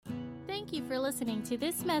Thank you for listening to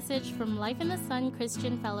this message from Life in the Sun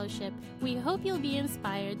Christian Fellowship. We hope you'll be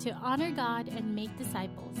inspired to honor God and make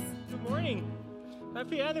disciples. Good morning.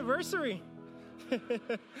 Happy anniversary.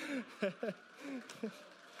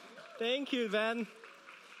 Thank you, Van.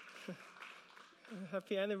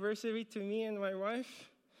 Happy anniversary to me and my wife.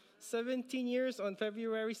 17 years on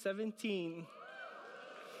February 17.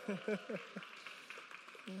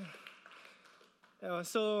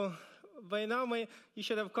 So by now, you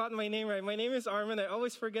should have caught my name right. My name is Armin. I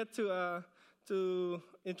always forget to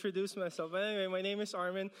introduce myself. But anyway, my name is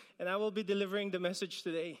Armin, and I will be delivering the message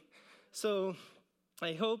today. So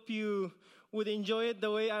I hope you would enjoy it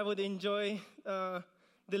the way I would enjoy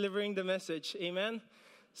delivering the message. Amen.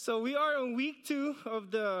 So we are on week 2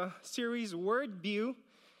 of the series Word View.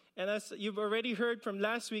 And as you've already heard from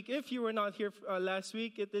last week, if you were not here last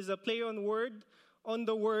week, it is a play on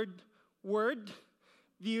the word word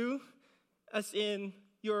view, as in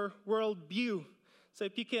your world view. So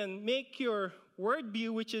if you can make your word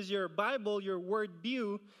view, which is your Bible, your word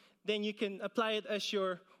view, then you can apply it as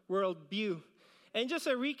your world view. And just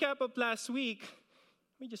a recap of last week,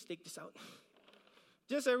 let me just take this out.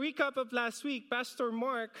 Just a recap of last week, Pastor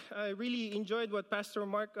Mark, I really enjoyed what Pastor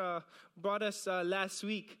Mark brought us last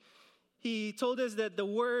week. He told us that the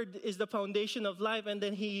Word is the foundation of life, and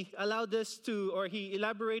then he allowed us he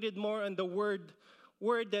elaborated more on the word,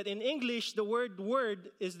 that in English, the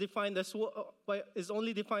word is defined is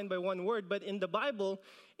only defined by one word, but in the Bible,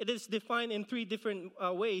 it is defined in 3 different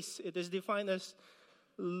ways. It is defined as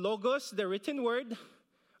Logos, the written word.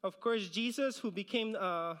 Of course, Jesus, who became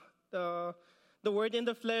the Word in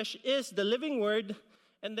the flesh, is the living Word.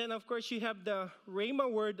 And then, of course, you have the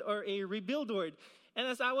Rhema word, or a revealed word. And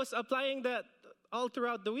as I was applying that all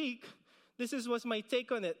throughout the week, this was my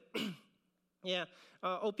take on it. Yeah,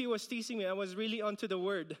 OP was teasing me. I was really onto the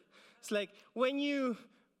word. It's like when you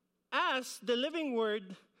ask the living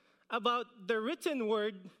Word about the written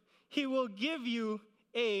word, he will give you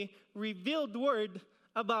a revealed word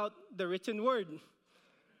about the written word.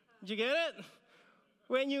 Did you get it?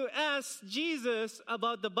 When you ask Jesus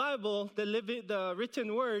about the Bible, the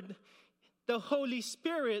written word, the Holy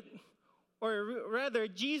Spirit, or rather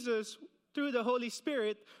Jesus through the Holy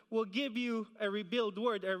Spirit, will give you a revealed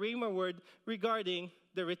word, a rhema word regarding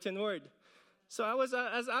the written word. So as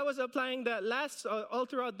I was applying that all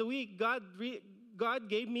throughout the week, God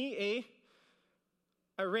gave me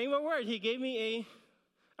a rhema word. He gave me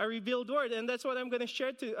a revealed word, and that's what I'm going to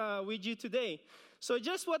share with you today. So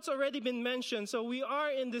just what's already been mentioned. So we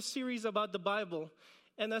are in this series about the Bible.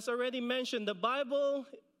 And as already mentioned, the Bible,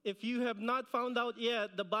 if you have not found out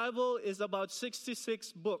yet, the Bible is about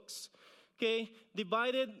 66 books. Okay?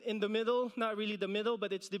 Divided in the middle, not really the middle,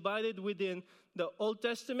 but it's divided within the Old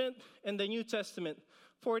Testament and the New Testament.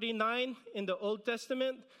 49 in the Old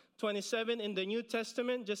Testament, 27 in the New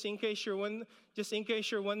Testament, just in case you're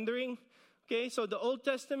wondering. Okay? So the Old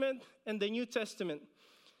Testament and the New Testament.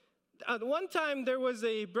 At one time, there was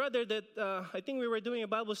a brother that I think we were doing a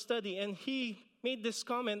Bible study, and he made this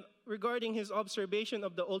comment regarding his observation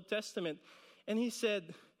of the Old Testament. And he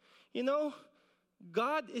said,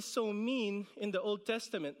 God is so mean in the Old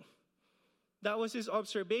Testament. That was his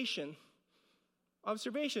observation.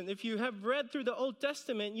 If you have read through the Old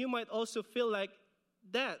Testament, you might also feel like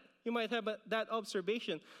that. You might have that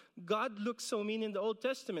observation. God looks so mean in the Old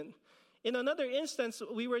Testament. In another instance,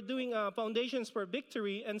 we were doing Foundations for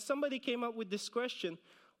Victory, and somebody came up with this question: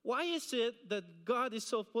 why is it that God is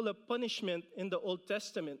so full of punishment in the Old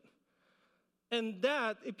Testament? And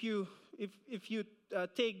that, if you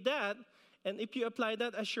take that, and if you apply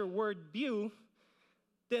that as your word view,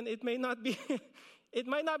 then it might not be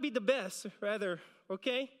the best, rather.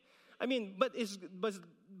 Okay, I mean, but is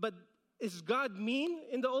God mean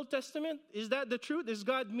in the Old Testament? Is that the truth? Is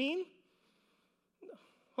God mean?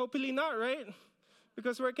 Hopefully not, right?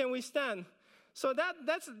 Because where can we stand? So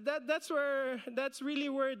that's really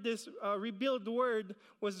where this revealed word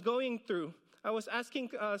was going through. I was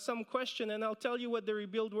asking some question, and I'll tell you what the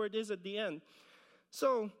revealed word is at the end.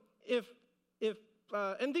 So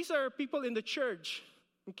and these are people in the church,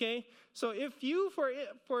 okay? So if you,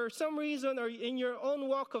 for some reason, or in your own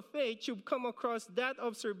walk of faith, you've come across that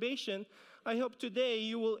observation, I hope today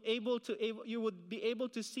you would be able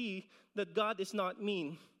to see that God is not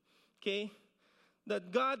mean, okay?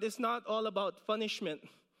 That God is not all about punishment,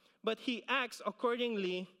 but he acts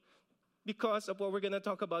accordingly because of what we're going to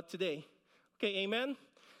talk about today. Okay, amen?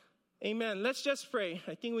 Amen. Let's just pray.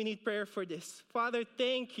 I think we need prayer for this. Father,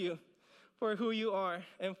 thank you for who you are.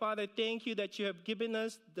 And Father, thank you that you have given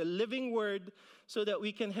us the living word so that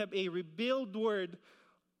we can have a revealed word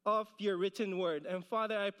of your written word. And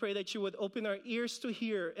Father, I pray that you would open our ears to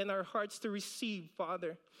hear and our hearts to receive,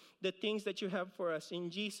 Father, the things that you have for us. In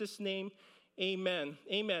Jesus' name, amen.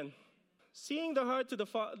 Amen. Seeing the heart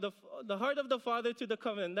the heart of the Father to the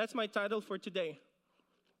covenant. That's my title for today.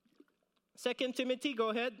 2 Timothy, go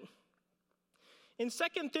ahead. In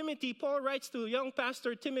 2 Timothy, Paul writes to young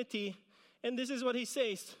pastor Timothy, and this is what he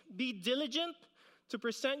says: be diligent to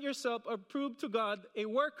present yourself approved to God, a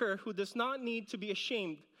worker who does not need to be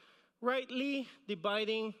ashamed, rightly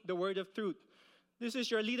dividing the word of truth. This is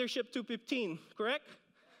your Leadership 2:15, correct?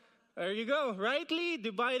 There you go. Rightly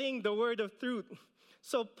dividing the word of truth.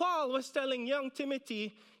 So Paul was telling young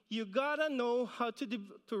Timothy, you gotta know how to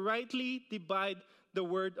rightly divide the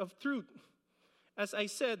word of truth. As I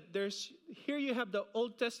said, here you have the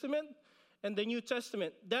Old Testament and the New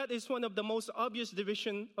Testament. That is one of the most obvious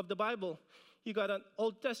division of the Bible. You got an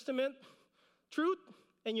Old Testament truth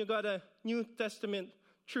and you got a New Testament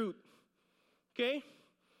truth. Okay?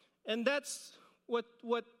 And that's what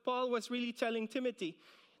Paul was really telling Timothy.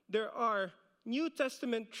 There are New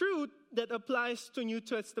Testament truth that applies to New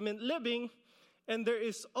Testament living, and there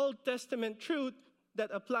is Old Testament truth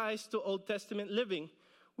that applies to Old Testament living.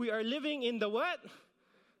 We are living in the what?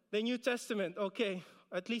 The New Testament. Okay,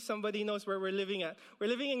 at least somebody knows where we're living at. We're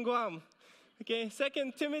living in Guam. Okay,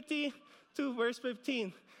 2 Timothy 2 verse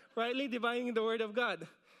 15. Rightly dividing the word of God.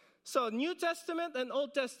 So New Testament and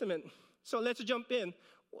Old Testament. So let's jump in.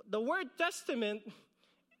 The word testament,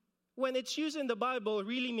 when it's used in the Bible,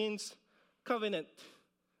 really means covenant.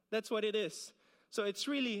 That's what it is. So it's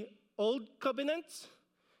really Old Covenant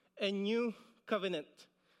and New Covenant.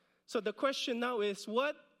 So the question now is,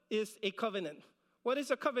 what is a covenant? What is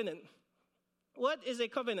a covenant? What is a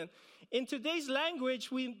covenant? In today's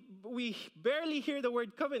language, we barely hear the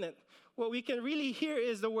word covenant. What we can really hear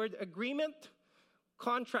is the word agreement,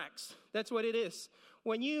 contracts. That's what it is.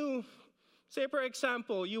 When you, say for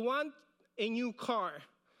example, you want a new car,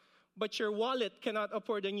 but your wallet cannot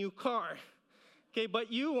afford a new car. Okay,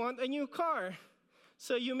 but you want a new car.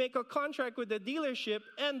 So you make a contract with the dealership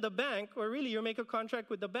and the bank, or really you make a contract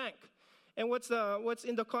with the bank. And what's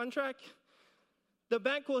in the contract? The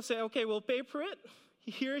bank will say, okay, we'll pay for it.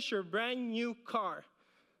 Here's your brand new car.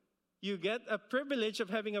 You get a privilege of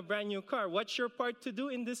having a brand new car. What's your part to do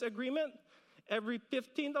in this agreement? Every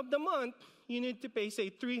 15th of the month, you need to pay, say,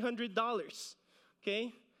 $300.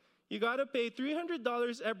 Okay? You got to pay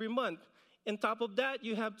 $300 every month. On top of that,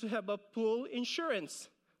 you have to have a pool insurance,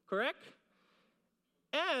 correct?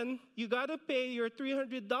 And you got to pay your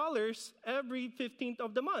 $300 every 15th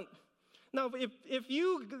of the month. Now, if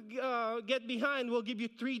you get behind, we'll give you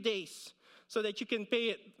 3 days so that you can pay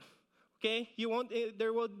it, okay?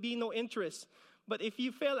 There will be no interest. But if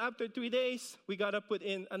you fail after 3 days, we got to put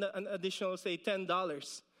in an additional, say,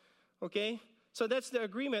 $10, okay? So that's the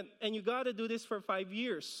agreement, and you got to do this for 5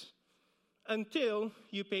 years until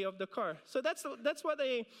you pay off the car. So that's what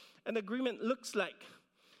an agreement looks like.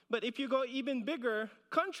 But if you go even bigger,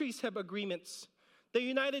 countries have agreements. The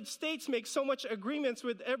United States makes so much agreements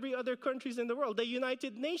with every other countries in the world. The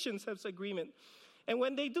United Nations has agreement. And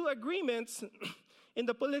when they do agreements in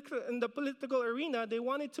the political arena, they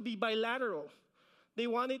want it to be bilateral. They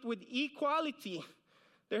want it with equality.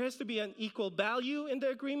 There has to be an equal value in the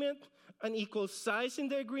agreement, an equal size in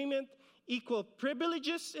the agreement, equal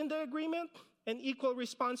privileges in the agreement, and equal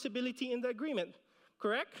responsibility in the agreement.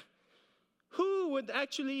 Correct? Who would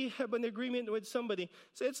actually have an agreement with somebody?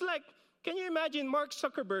 So it's like, can you imagine Mark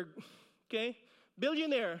Zuckerberg, okay,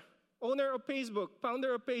 billionaire, owner of Facebook,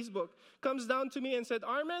 founder of Facebook, comes down to me and said,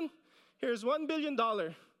 Armin, here's $1 billion.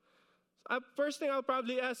 First thing I'll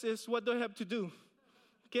probably ask is, what do I have to do?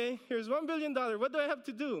 Okay, here's $1 billion. What do I have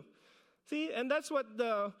to do? See, and that's what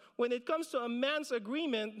when it comes to a man's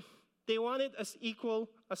agreement, they want it as equal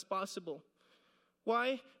as possible.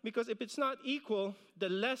 Why? Because if it's not equal, the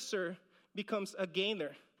lesser becomes a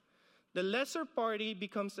gainer. The lesser party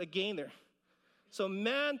becomes a gainer. So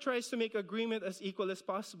man tries to make agreement as equal as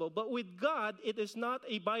possible. But with God, it is not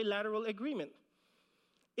a bilateral agreement.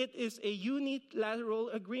 It is a unilateral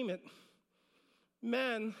agreement.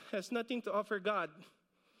 Man has nothing to offer God,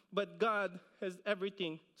 but God has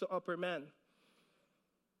everything to offer man.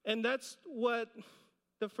 And that's what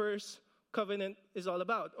the first covenant is all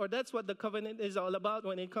about. Or that's what the covenant is all about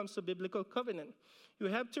when it comes to biblical covenant. You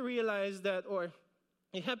have to realize that, or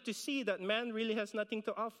you have to see that man really has nothing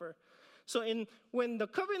to offer. So when the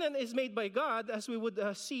covenant is made by God, as we would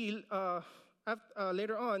see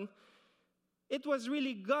later on, it was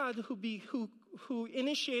really God who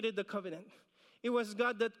initiated the covenant. It was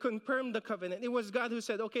God that confirmed the covenant. It was God who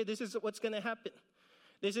said, okay, this is what's going to happen.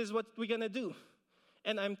 This is what we're going to do.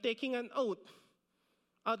 And I'm taking an oath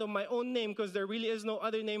out of my own name, because there really is no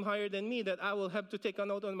other name higher than me, that I will have to take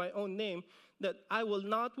an oath on my own name, that I will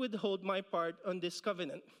not withhold my part on this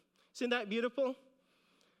covenant. Isn't that beautiful?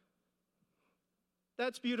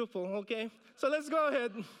 That's beautiful, okay? So let's go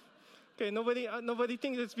ahead. Okay, nobody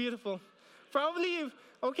thinks it's beautiful.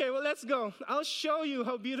 Okay, well, let's go. I'll show you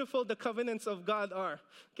how beautiful the covenants of God are.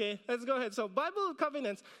 Okay, let's go ahead. So Bible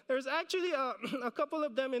covenants, there's actually a couple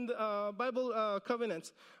of them in the Bible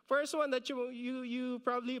covenants. First one that you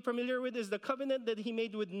probably familiar with is the covenant that he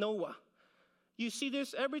made with Noah. You see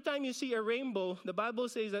this every time you see a rainbow. The Bible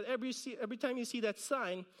says that every time you see that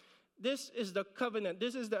sign, this is the covenant.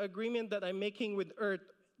 This is the agreement that I'm making with earth,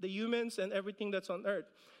 the humans and everything that's on earth.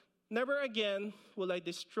 Never again will I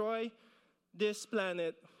destroy this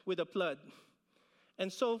planet with a flood.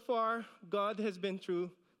 And so far, God has been true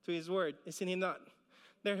to his word, isn't he not?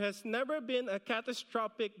 There has never been a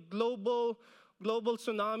catastrophic global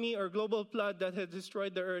tsunami or global flood that has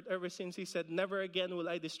destroyed the earth ever since he said, never again will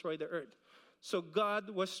I destroy the earth. So God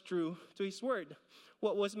was true to his word.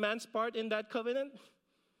 What was man's part in that covenant?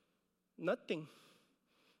 Nothing.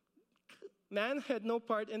 Man had no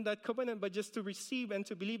part in that covenant but just to receive and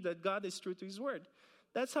to believe that God is true to his word.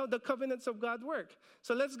 That's how the covenants of God work.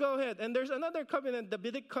 So let's go ahead. And there's another covenant, the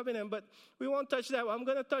Davidic covenant, but we won't touch that. I'm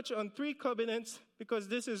going to touch on 3 covenants because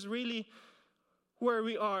this is really where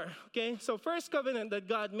we are. Okay? So first covenant that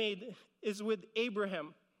God made is with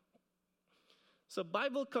Abraham. So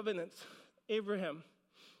Bible covenants, Abraham.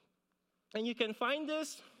 And you can find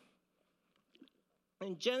this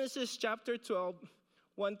in Genesis chapter 12,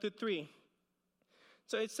 1-3.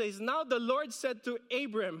 So it says, now the Lord said to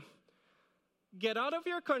Abram, get out of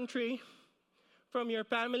your country, from your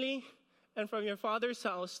family, and from your father's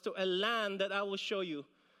house to a land that I will show you.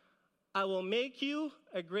 I will make you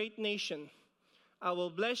a great nation. I will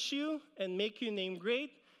bless you and make your name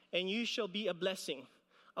great, and you shall be a blessing.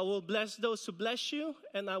 I will bless those who bless you,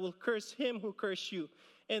 and I will curse him who curse you.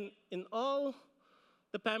 And in all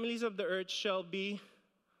the families of the earth shall be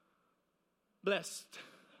blessed.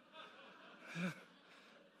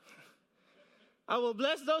 I will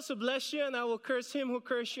bless those who bless you, and I will curse him who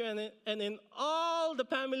curse you, and in all the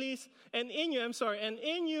families, and in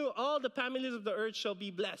you all the families of the earth shall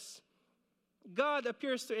be blessed. God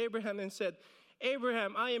appears to Abraham and said,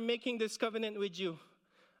 Abraham, I am making this covenant with you.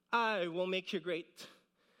 I will make you great.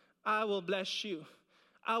 I will bless you.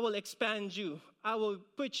 I will expand you. I will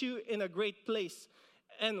put you in a great place.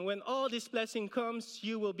 And when all this blessing comes,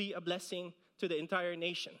 you will be a blessing to the entire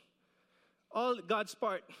nation. All God's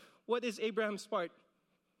part. What is Abraham's part?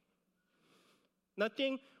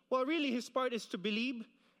 Nothing. Well, really, his part is to believe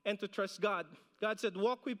and to trust God. God said,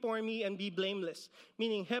 walk before me and be blameless,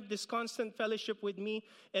 meaning have this constant fellowship with me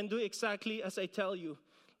and do exactly as I tell you.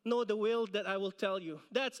 Know the will that I will tell you.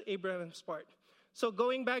 That's Abraham's part. So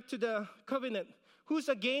going back to the covenant, who's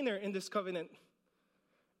a gainer in this covenant?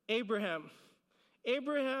 Abraham.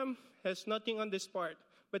 Abraham has nothing on this part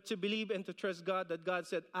but to believe and to trust God, that God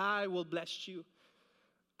said, I will bless you.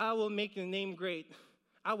 I will make your name great.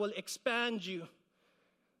 I will expand you.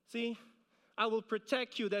 See? I will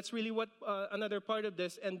protect you. That's really what another part of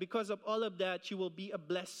this. And because of all of that, you will be a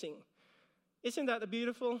blessing. Isn't that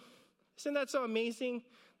beautiful? Isn't that so amazing?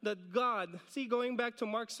 That God, see, going back to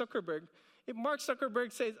Mark Zuckerberg. If Mark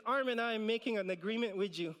Zuckerberg says, Armin, I am making an agreement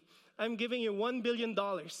with you. I'm giving you $1 billion.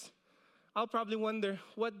 I'll probably wonder,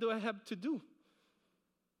 what do I have to do?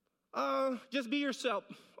 Just be yourself.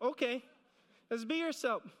 Okay. Just be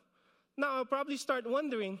yourself. Now, I'll probably start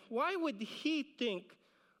wondering, why would he think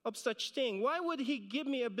of such thing? Why would he give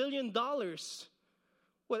me $1 billion?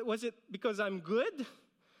 What, was it because I'm good?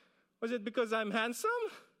 Was it because I'm handsome?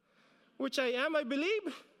 Which I am, I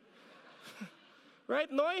believe. Right,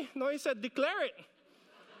 Noy? Noy said, declare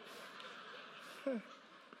it.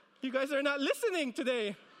 You guys are not listening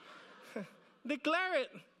today. Declare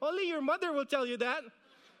it. Only your mother will tell you that.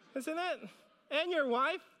 Isn't it? And your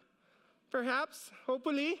wife. Perhaps,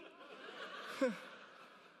 hopefully.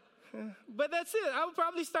 But that's it. I'll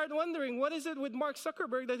probably start wondering, what is it with Mark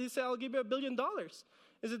Zuckerberg that he said, I'll give you $1 billion?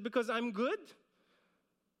 Is it because I'm good?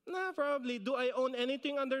 Nah, probably. Do I own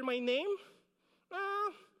anything under my name?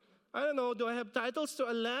 I don't know. Do I have titles to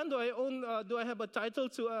a land? Do I have a title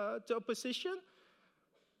to a position?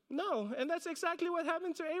 No. And that's exactly what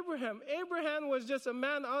happened to Abraham. Abraham was just a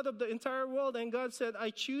man out of the entire world, and God said,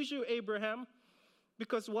 I choose you, Abraham.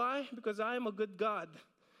 Because why? Because I am a good God.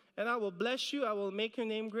 And I will bless you. I will make your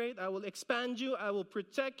name great. I will expand you. I will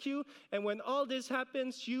protect you. And when all this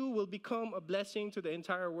happens, you will become a blessing to the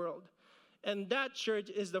entire world. And that, church,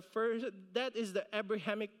 is that is the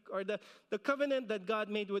Abrahamic, or the covenant that God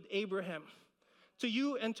made with Abraham. To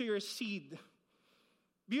you and to your seed.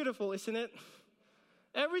 beautiful, isn't it?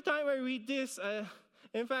 Every time I read this,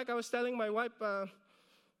 in fact, I was telling my wife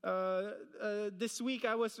this week,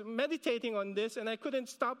 I was meditating on this, and I couldn't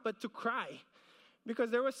stop but to cry.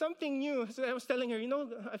 Because there was something new. So I was telling her,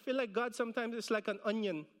 I feel like God sometimes is like an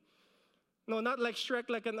onion. No, not like Shrek,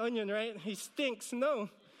 like an onion, right? He stinks. No.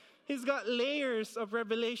 He's got layers of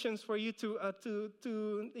revelations for you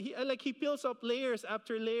he peels up layers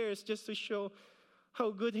after layers just to show how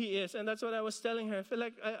good he is. And that's what I was telling her. I feel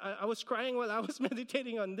like I was crying while I was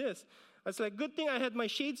meditating on this. I was like, good thing I had my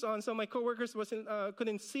shades on so my coworkers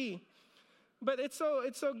couldn't see. But it's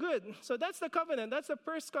so good. So that's the covenant. That's the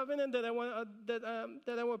first covenant that I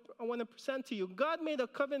want to present to you. God made a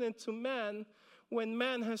covenant to man when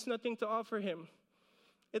man has nothing to offer him.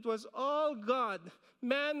 It was all God.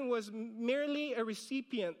 Man was merely a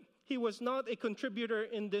recipient. He was not a contributor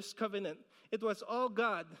in this covenant. It was all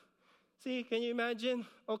God. See, can you imagine?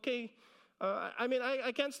 Okay,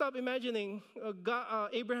 I can't stop imagining.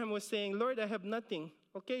 Abraham was saying, Lord, I have nothing.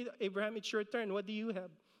 Okay, Abraham, it's your turn. What do you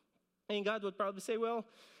have? And God would probably say, well,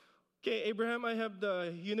 okay, Abraham, I have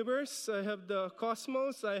the universe, I have the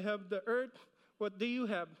cosmos, I have the earth. What do you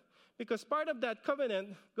have? Because part of that covenant,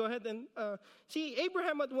 go ahead and see,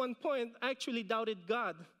 Abraham at one point actually doubted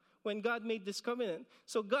God when God made this covenant.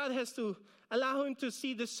 So God has to allow him to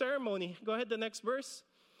see the ceremony. Go ahead, the next verse.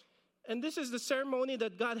 And this is the ceremony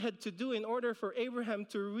that God had to do in order for Abraham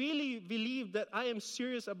to really believe that I am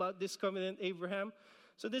serious about this covenant, Abraham.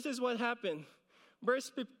 So this is what happened. Verse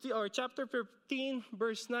 15, or chapter 15,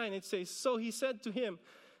 verse 9, it says, so he said to him,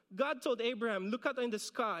 God told Abraham, look out in the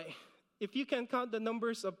sky. If you can count the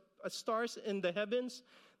numbers of stars in the heavens,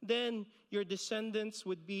 then your descendants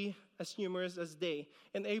would be as numerous as they.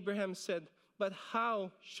 And Abraham said, but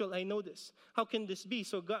how shall I know this? How can this be?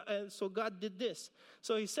 So God did this.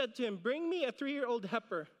 So he said to him, bring me a 3-year-old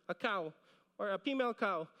heifer, a cow, or a female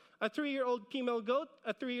cow, a 3-year-old female goat,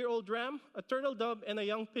 a 3-year-old ram, a turtle dove, and a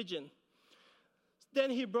young pigeon. Then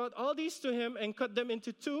he brought all these to him and cut them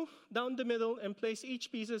into two down the middle and placed each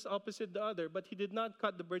pieces opposite the other. But he did not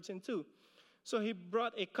cut the birds in two. So he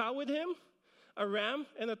brought a cow with him, a ram,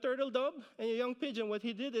 and a turtle dove, and a young pigeon. What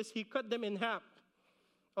he did is he cut them in half.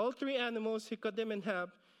 All 3 animals, he cut them in half.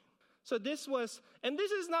 So this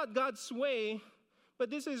is not God's way, but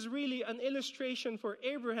this is really an illustration for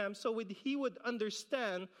Abraham so he would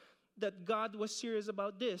understand that God was serious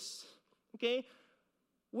about this. Okay?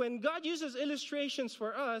 When God uses illustrations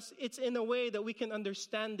for us, it's in a way that we can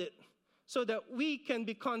understand it so that we can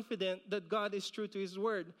be confident that God is true to his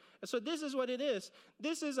word. So this is what it is.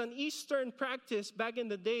 This is an Eastern practice back in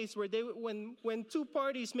the days where when two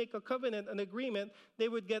parties make a covenant, an agreement, they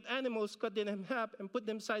would get animals, cut them in half, and put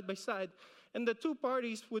them side by side. And the two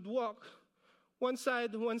parties would walk one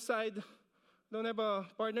side. Don't have a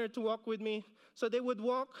partner to walk with me. So they would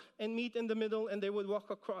walk and meet in the middle, and they would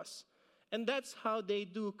walk across. And that's how they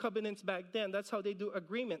do covenants back then. That's how they do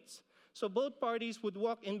agreements. So both parties would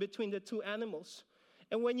walk in between the two animals.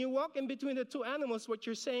 And when you walk in between the two animals, what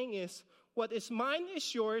you're saying is, what is mine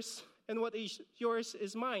is yours, and what is yours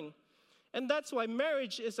is mine. And that's why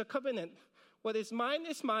marriage is a covenant. What is mine,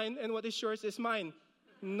 and what is yours is mine.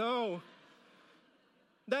 No.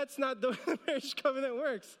 That's not the way marriage covenant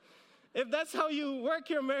works. If that's how you work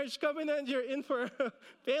your marriage covenant, you're in for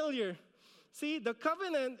failure. See, the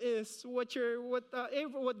covenant is what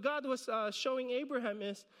God was showing Abraham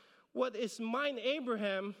is, what is mine,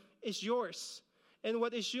 Abraham, is yours. And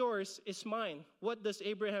what is yours is mine. What does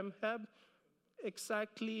Abraham have?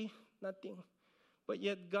 Exactly nothing. But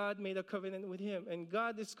yet God made a covenant with him. And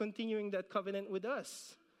God is continuing that covenant with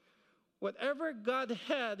us. Whatever God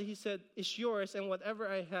had, he said, is yours. And whatever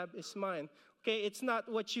I have is mine. Okay, it's not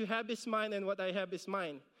what you have is mine and what I have is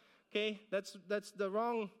mine. Okay, that's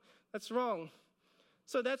wrong.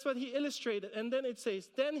 So that's what he illustrated. And then it says,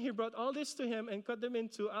 then he brought all this to him and cut them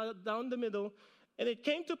into down the middle. And it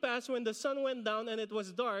came to pass when the sun went down and it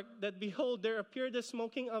was dark, that behold, there appeared a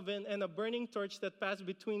smoking oven and a burning torch that passed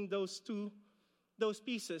between those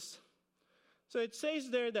pieces. So it says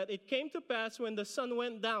there that it came to pass when the sun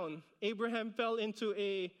went down, Abraham fell into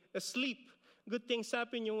a sleep. Good things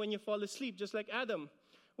happen when you fall asleep, just like Adam.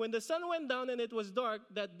 When the sun went down and it was dark,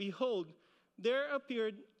 that behold, there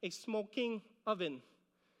appeared a smoking oven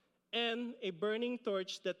and a burning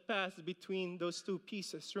torch that passed between those two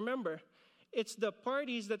pieces. Remember, it's the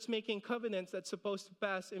parties that's making covenants that's supposed to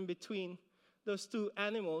pass in between those two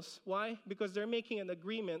animals. Why? Because they're making an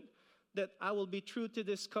agreement that I will be true to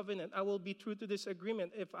this covenant. I will be true to this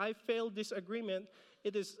agreement. If I fail this agreement,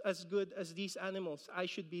 it is as good as these animals. I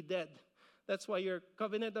should be dead. That's why your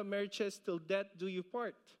covenant of marriage says, till death do you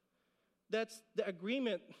part. That's the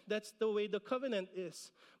agreement. That's the way the covenant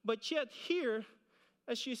is. But yet here,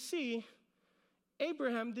 as you see,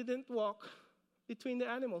 Abraham didn't walk between the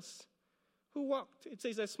animals. Who walked? It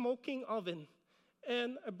says a smoking oven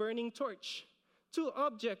and a burning torch. Two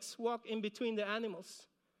objects walk in between the animals.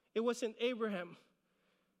 It wasn't Abraham.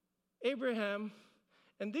 Abraham,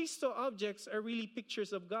 and these two objects are really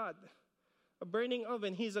pictures of God. A burning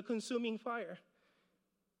oven, he's a consuming fire.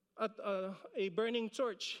 A burning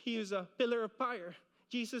torch, he is a pillar of fire.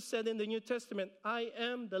 Jesus said in the New Testament, I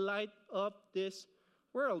am the light of this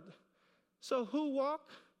world. So who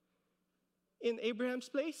walked in Abraham's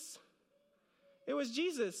place? It was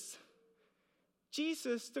Jesus.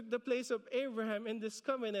 Jesus took the place of Abraham in this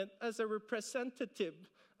covenant as a representative,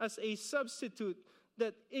 as a substitute,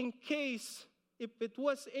 that in case if it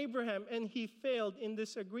was Abraham and he failed in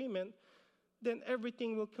this agreement, then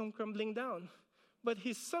everything will come crumbling down. But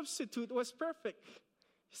his substitute was perfect.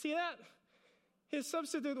 See that? His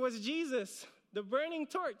substitute was Jesus, the burning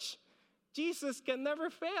torch. Jesus can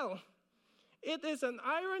never fail. It is an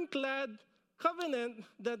ironclad covenant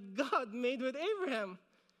that God made with Abraham.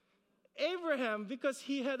 Abraham, because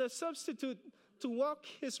he had a substitute to walk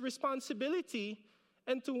his responsibility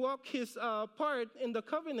and to walk his part in the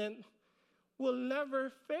covenant, will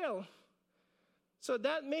never fail. So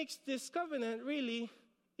that makes this covenant really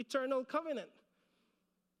eternal covenant.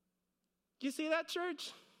 You see that,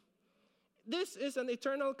 church? This is an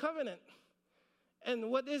eternal covenant. And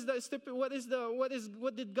what did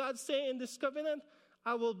God say in this covenant?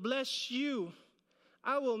 I will bless you.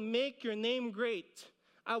 I will make your name great.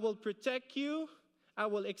 I will protect you. I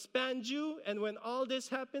will expand you. And when all this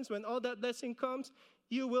happens, when all that blessing comes,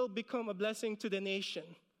 you will become a blessing to the nation.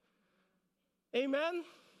 Amen?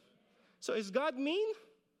 So is God mean?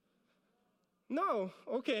 No.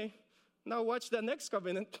 Okay. Now watch the next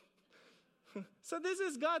covenant. So this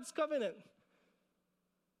is God's covenant.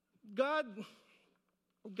 That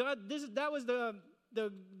was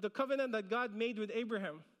the covenant that God made with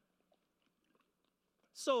Abraham.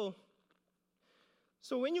 So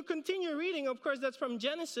when you continue reading, of course, that's from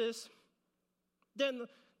Genesis, then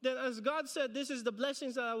as God said, this is the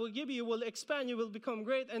blessings that I will give you, you will expand, you will become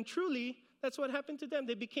great. And truly, that's what happened to them.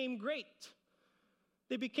 They became great.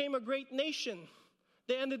 They became a great nation.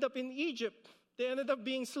 They ended up in Egypt. They ended up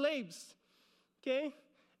being slaves. Okay?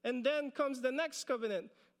 And then comes the next covenant.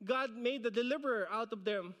 God made the deliverer out of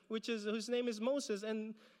them, whose name is Moses.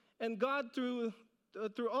 And God, through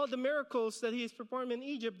all the miracles that he has performed in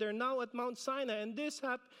Egypt, they're now at Mount Sinai. And this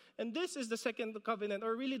is the second covenant,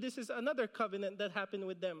 or really this is another covenant that happened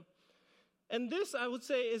with them. And this, I would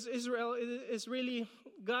say, is Israel. Is really,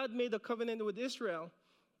 God made a covenant with Israel.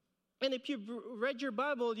 And if you've read your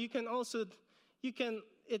Bible, it's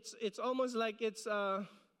almost like it's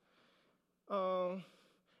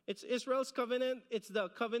Israel's covenant. It's the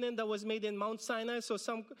covenant that was made in Mount Sinai. So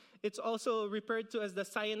it's also referred to as the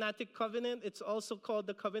Sinaitic covenant. It's also called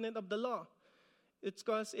the covenant of the law. It's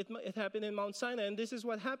because it happened in Mount Sinai, and this is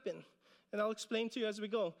what happened. And I'll explain to you as we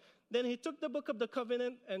go. Then he took the book of the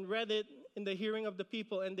covenant and read it in the hearing of the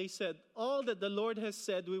people, and they said, all that the Lord has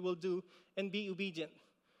said we will do, and be obedient.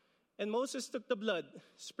 And Moses took the blood,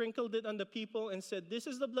 sprinkled it on the people, and said, this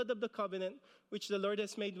is the blood of the covenant which the Lord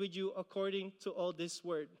has made with you according to all this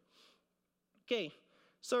word. Okay,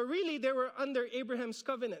 so really they were under Abraham's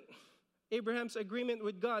covenant, Abraham's agreement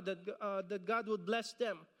with God that God would bless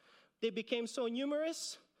them. They became so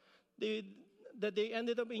numerous that they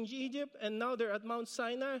ended up in Egypt, and now they're at Mount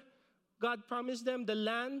Sinai. God promised them the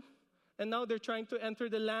land, and now they're trying to enter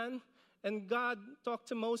the land. And God talked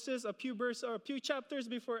to Moses a few chapters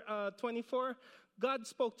before 24. God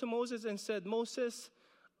spoke to Moses and said, Moses,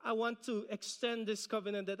 I want to extend this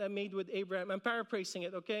covenant that I made with Abraham. I'm paraphrasing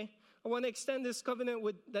it, okay? I want to extend this covenant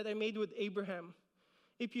that I made with Abraham.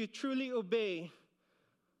 If you truly obey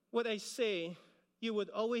what I say, you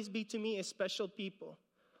would always be to me a special people,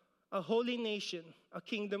 a holy nation, a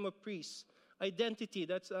kingdom of priests. Identity,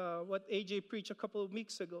 that's what AJ preached a couple of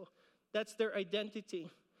weeks ago. That's their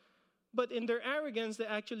identity. But in their arrogance, they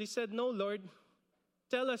actually said, no, Lord,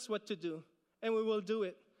 tell us what to do, and we will do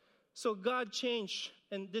it. So God changed,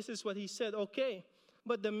 and this is what he said, okay.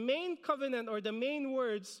 But the main covenant, or the main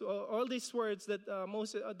words, or all these words that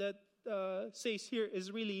Moses says here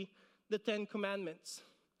is really the 10 Commandments.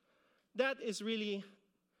 That is really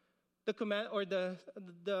the command, or the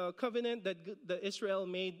covenant that Israel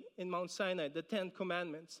made in Mount Sinai, the 10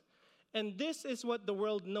 Commandments. And this is what the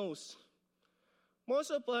world knows.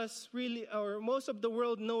 Most of the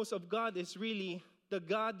world knows of God is really the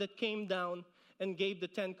God that came down and gave the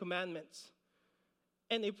 10 Commandments.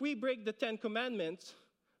 And if we break the 10 Commandments,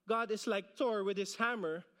 God is like Thor with his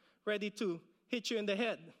hammer, ready to hit you in the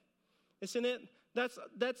head. Isn't it?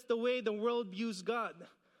 That's the way the world views God.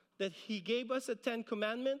 That He gave us a 10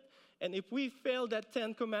 commandment, and if we fail that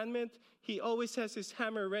 10 commandment, He always has His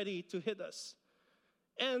hammer ready to hit us.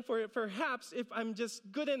 And perhaps if I'm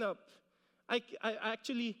just good enough, I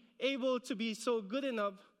actually able to be so good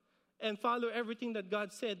enough and follow everything that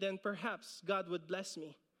God said, then perhaps God would bless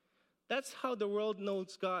me. That's how the world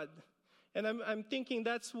knows God. And I'm thinking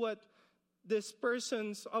that's what this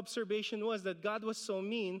person's observation was, that God was so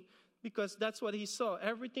mean because that's what he saw,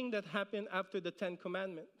 everything that happened after the 10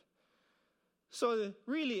 Commandments. So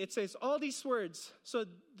really, it says all these words. So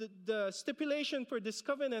the stipulation for this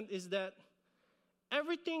covenant is that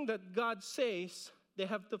everything that God says, they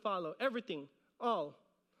have to follow. Everything, all.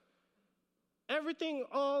 Everything,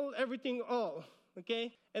 all, everything, all.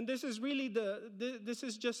 Okay? And this is really this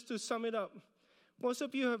is just to sum it up. Most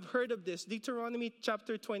of you have heard of this, Deuteronomy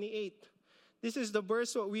chapter 28. This is the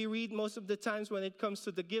verse what we read most of the times when it comes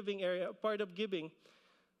to the giving area, part of giving.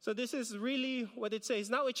 So this is really what it says.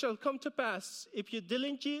 Now it shall come to pass, if you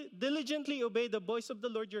diligently obey the voice of the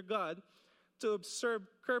Lord your God, to observe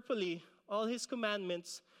carefully all his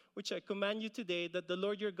commandments, which I command you today, that the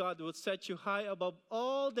Lord your God will set you high above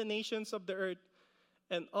all the nations of the earth,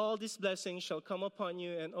 and all these blessings shall come upon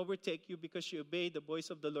you and overtake you because you obey the voice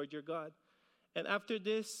of the Lord your God. And after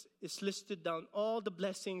this is listed down all the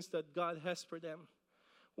blessings that God has for them.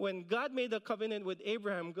 When God made a covenant with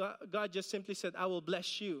Abraham, God just simply said, I will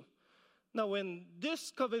bless you. Now, when this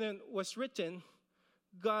covenant was written,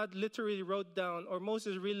 God literally wrote down, or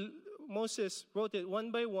Moses wrote it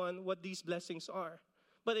one by one, what these blessings are.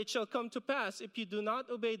 But it shall come to pass, if you do not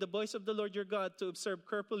obey the voice of the Lord your God to observe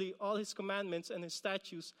carefully all his commandments and his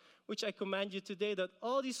statutes, which I command you today, that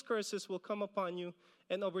all these curses will come upon you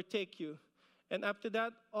and overtake you. And after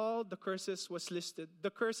that, all the curses was listed. The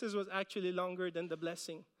curses was actually longer than the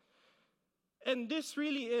blessing. And this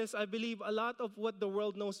really is, I believe, a lot of what the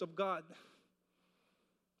world knows of God.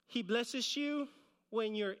 He blesses you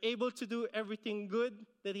when you're able to do everything good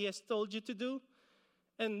that he has told you to do.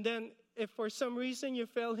 And then if for some reason you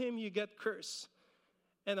fail him, you get cursed.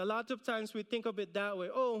 And a lot of times we think of it that way.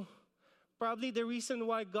 Oh, probably the reason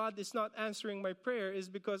why God is not answering my prayer is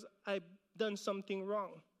because I've done something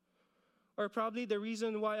wrong. Or probably the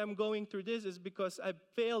reason why I'm going through this is because I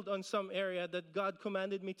failed on some area that God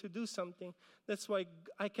commanded me to do something. That's why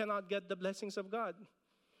I cannot get the blessings of God.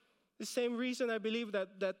 The same reason I believe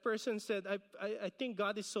that person said, I think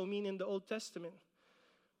God is so mean in the Old Testament.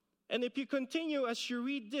 And if you continue as you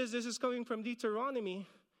read this is coming from Deuteronomy,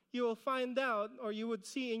 you will find out, or you would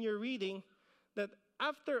see in your reading, that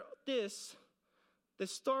after this, the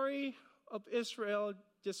story of Israel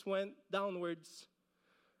just went downwards.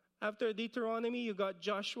 After Deuteronomy, you got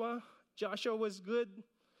Joshua. Joshua was good.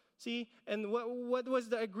 See, and what was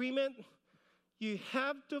the agreement? You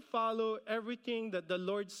have to follow everything that the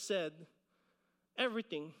Lord said.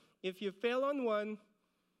 Everything. If you fail on one,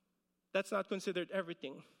 that's not considered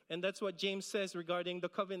everything. And that's what James says regarding the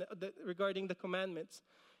covenant, regarding the commandments.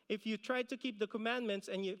 If you try to keep the commandments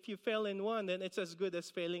and if you fail in one, then it's as good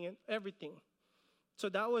as failing in everything. So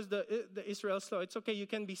that was the Israel's law. It's okay, you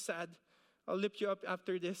can be sad. I'll lift you up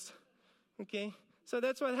after this. Okay? So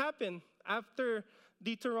that's what happened. After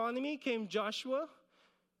Deuteronomy came Joshua.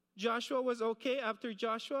 Joshua was okay. After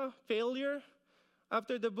Joshua, failure.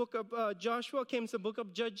 After the book of Joshua came the book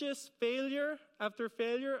of Judges. Failure after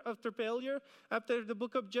failure after failure. After the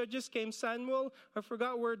book of Judges came Samuel. I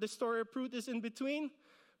forgot where the story of Ruth is in between.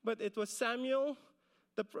 But it was Samuel,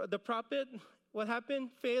 the prophet. What happened?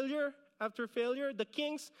 Failure after failure. The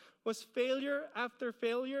kings was failure after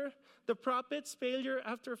failure. The prophets, failure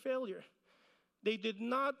after failure. They did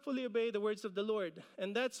not fully obey the words of the Lord.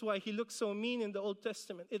 And that's why he looked so mean in the Old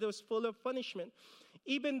Testament. It was full of punishment.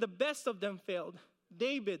 Even the best of them failed.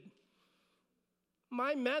 David.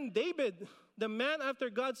 My man David, the man after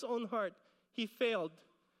God's own heart, he failed.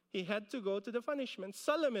 He had to go to the punishment.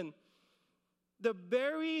 Solomon, the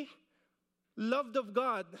very loved of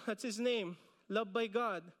God, that's his name, loved by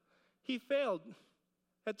God, he failed.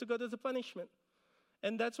 Had to go to the punishment.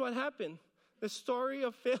 And that's what happened. The story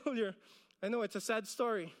of failure. I know it's a sad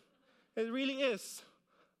story. It really is.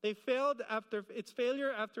 They failed after, it's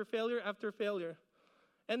failure after failure after failure.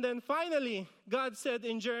 And then finally, God said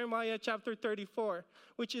in Jeremiah chapter 34,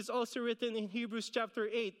 which is also written in Hebrews chapter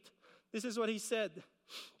 8, this is what he said.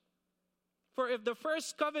 For if the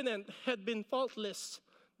first covenant had been faultless,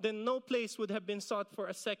 then no place would have been sought for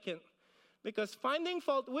a second. Because finding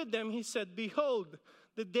fault with them, he said, behold,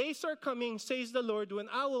 the days are coming, says the Lord, when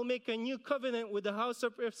I will make a new covenant with the house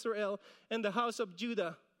of Israel and the house of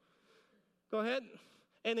Judah. Go ahead.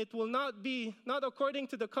 And it will not be, not according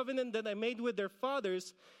to the covenant that I made with their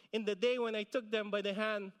fathers in the day when I took them by the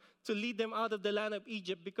hand to lead them out of the land of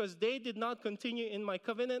Egypt, because they did not continue in my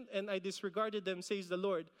covenant, and I disregarded them, says the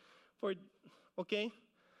Lord. Okay?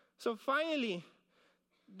 So finally,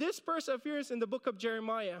 this perseveres in the book of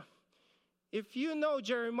Jeremiah. If you know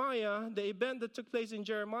Jeremiah, the event that took place in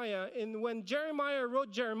Jeremiah, and when Jeremiah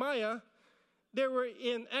wrote Jeremiah, they were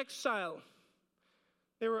in exile.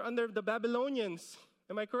 They were under the Babylonians.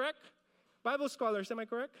 Am I correct? Bible scholars, am I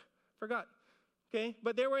correct? Forgot. Okay,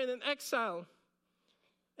 but they were in an exile.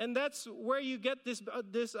 And that's where you get this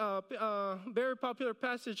very popular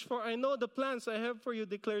passage. For I know the plans I have for you,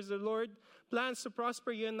 declares the Lord. Plans to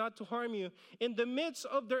prosper you and not to harm you. In the midst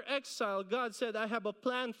of their exile, God said, I have a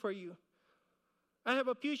plan for you. I have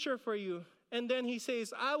a future for you. And then he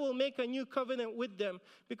says, I will make a new covenant with them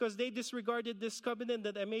because they disregarded this covenant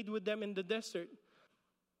that I made with them in the desert.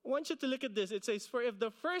 I want you to look at this. It says, for if the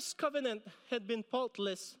first covenant had been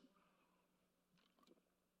faultless,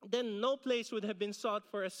 then no place would have been sought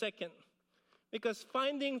for a second. Because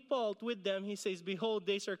finding fault with them, he says, behold,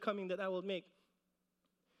 days are coming that I will make.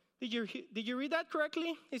 Did you read that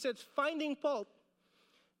correctly? He said, finding fault.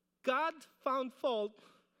 God found fault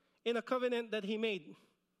in a covenant that he made.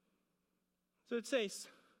 So it says,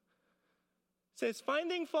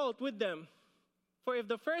 finding fault with them. For if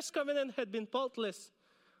the first covenant had been faultless,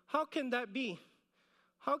 how can that be?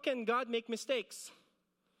 How can God make mistakes?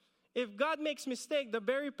 If God makes mistake, the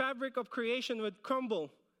very fabric of creation would crumble.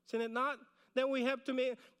 Isn't it not?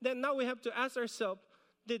 Then now we have to ask ourselves,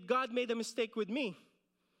 did God make a mistake with me?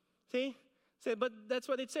 See? But that's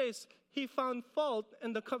what it says. He found fault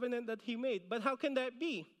in the covenant that he made. But how can that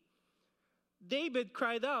be? David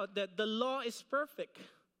cried out that the law is perfect,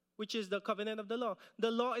 which is the covenant of the law.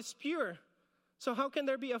 The law is pure. So how can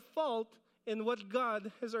there be a fault in what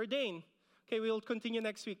God has ordained? Okay, we'll continue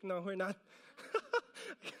next week. No, we're not.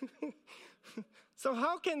 So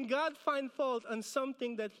how can God find fault on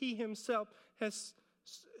something that he himself has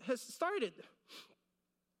started?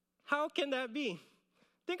 How can that be?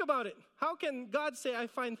 Think about it. How can God say, I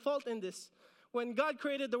find fault in this? When God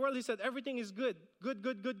created the world, he said, everything is good. Good,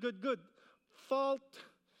 good, good, good, good. Fault.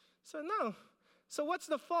 So no. So what's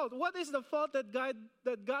the fault? What is the fault that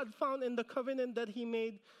God found in the covenant that he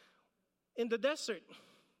made in the desert?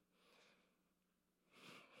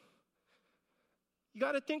 You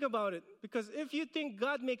got to think about it. Because if you think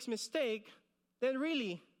God makes mistake, then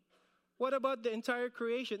really, what about the entire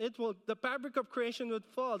creation? The fabric of creation would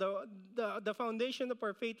fall. The foundation of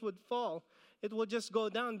our faith would fall. It will just go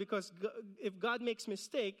down, because if God makes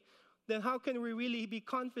mistake, then how can we really be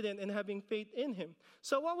confident in having faith in him?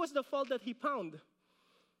 So what was the fault that he found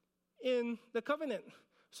in the covenant?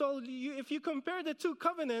 So if you compare the two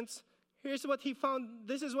covenants, here's what he found.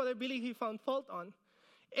 This is what I believe he found fault on.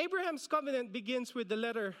 Abraham's covenant begins with the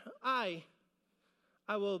letter I.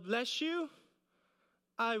 I will bless you.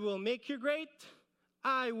 I will make you great.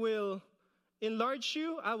 I will enlarge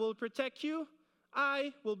you. I will protect you.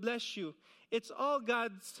 I will bless you. It's all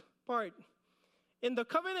God's part. In the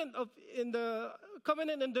covenant in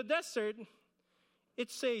the desert,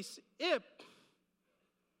 it says, if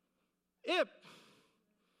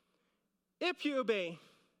you obey.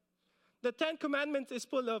 The 10 Commandments is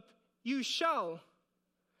full of you shall,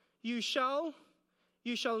 you shall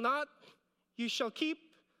not, you shall keep,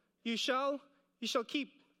 you shall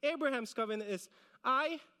keep. Abraham's covenant is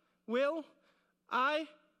I will, not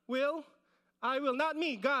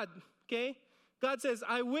me, God. Okay? God says,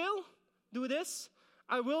 I will do this,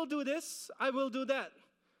 I will do this, I will do that.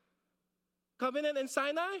 Covenant in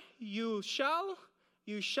Sinai, you shall.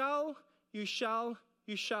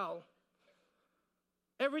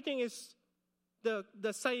 Everything is, the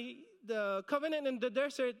covenant in the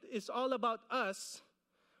desert is all about us,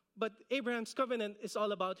 but Abraham's covenant is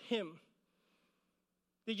all about him.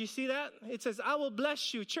 Did you see that? It says, I will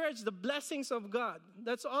bless you. Church, the blessings of God.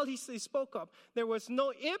 That's all he spoke of. There was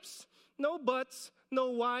no ifs, no buts,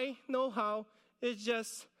 no why, no how. It's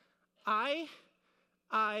just, I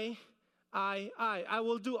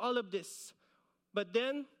will do all of this. But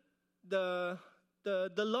then the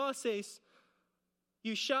law says,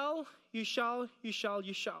 you shall.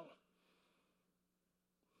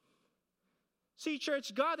 See,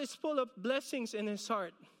 church, God is full of blessings in his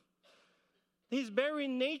heart. His very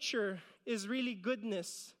nature is really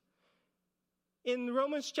goodness. In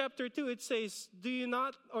Romans chapter 2, it says, do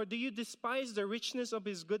you despise the richness of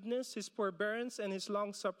his goodness, his forbearance, and his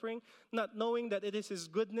long-suffering, not knowing that it is his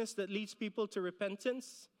goodness that leads people to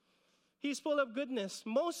repentance? He's full of goodness.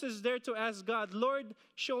 Moses dared to ask God, Lord,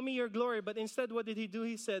 show me your glory. But instead, what did he do?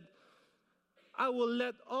 He said, I will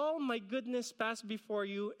let all my goodness pass before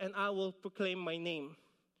you, and I will proclaim my name.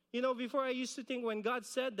 You know, before I used to think when God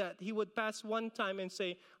said that, he would pass one time and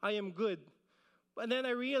say, I am good. But then I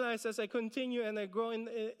realized as I continue and I grow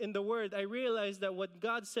in the word, I realized that what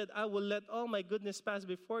God said, I will let all my goodness pass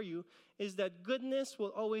before you, is that goodness will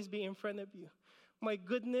always be in front of you. My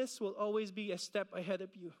goodness will always be a step ahead of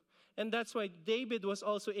you. And that's why David was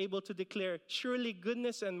also able to declare, surely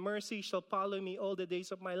goodness and mercy shall follow me all the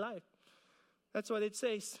days of my life. That's what it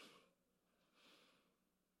says.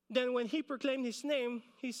 Then when he proclaimed his name,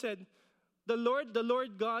 he said, the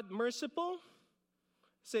Lord God, merciful,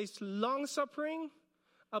 says long-suffering,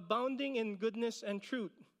 abounding in goodness and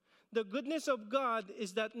truth. The goodness of God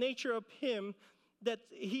is that nature of him that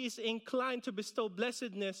he is inclined to bestow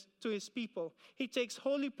blessedness to his people. He takes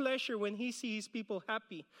holy pleasure when he sees people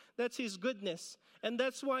happy. That's his goodness. And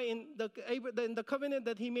that's why in the covenant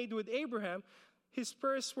that he made with Abraham, his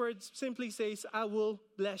first words simply says, I will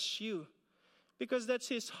bless you. Because that's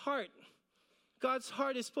his heart. God's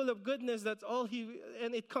heart is full of goodness. That's all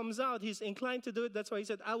and it comes out. He's inclined to do it. That's why he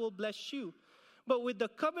said, I will bless you. But with the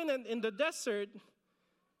covenant in the desert,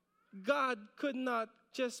 God could not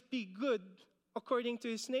just be good according to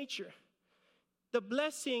his nature. The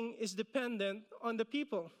blessing is dependent on the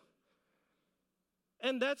people.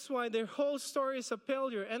 And that's why their whole story is a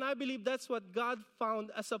failure. And I believe that's what God found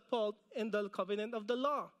as a fault in the covenant of the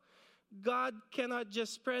law. God cannot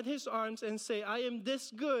just spread his arms and say, I am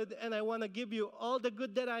this good and I want to give you all the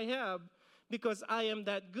good that I have because I am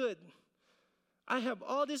that good. I have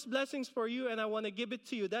all these blessings for you and I want to give it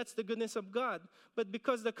to you. That's the goodness of God. But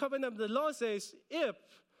because the covenant of the law says, if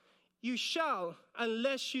you shall,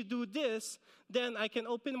 unless you do this, then I can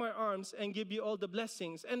open my arms and give you all the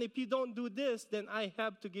blessings. And if you don't do this, then I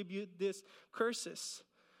have to give you these curses.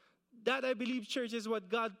 That, I believe, church, is what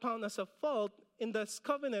God found as a fault in this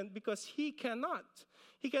covenant because he cannot.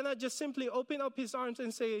 He cannot just simply open up his arms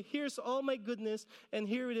and say, here's all my goodness and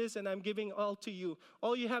here it is and I'm giving all to you.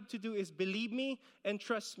 All you have to do is believe me and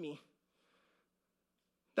trust me.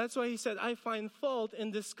 That's why he said, I find fault in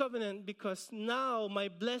this covenant because now my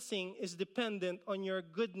blessing is dependent on your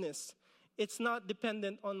goodness. It's not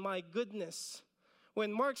dependent on my goodness.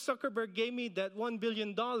 When Mark Zuckerberg gave me that $1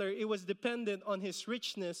 billion, it was dependent on his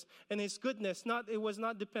richness and his goodness. It was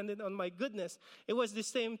not dependent on my goodness. It was the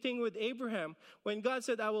same thing with Abraham. When God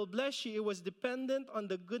said, I will bless you, it was dependent on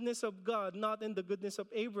the goodness of God, not in the goodness of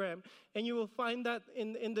Abraham. And you will find that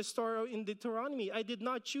in the story in Deuteronomy. I did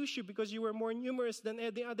not choose you because you were more numerous than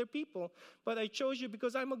any other people, but I chose you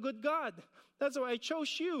because I'm a good God. That's why I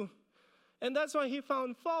chose you. And that's why he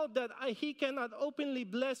found fault that he cannot openly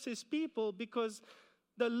bless his people because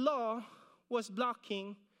the law was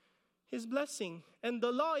blocking his blessing. And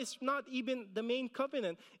the law is not even the main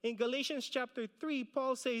covenant. In Galatians chapter 3,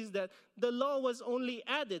 Paul says that the law was only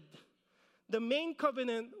added. The main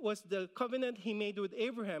covenant was the covenant he made with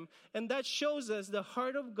Abraham. And that shows us the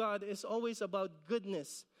heart of God is always about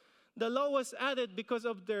goodness. The law was added because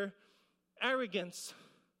of their arrogance.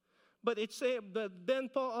 But then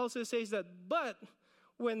Paul also says that, but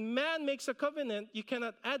when man makes a covenant, you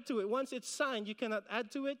cannot add to it. Once it's signed, you cannot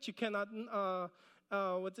add to it. You cannot, null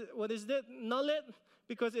it,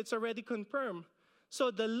 because it's already confirmed. So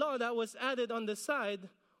the law that was added on the side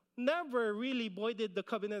never really voided the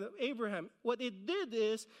covenant of Abraham. What it did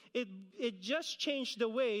is, it just changed the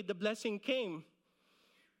way the blessing came.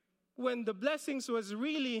 When the blessings was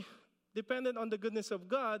really dependent on the goodness of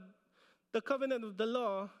God, the covenant of the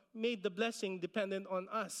law made the blessing dependent on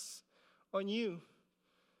us, on you.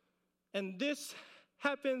 And this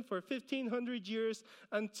happened for 1,500 years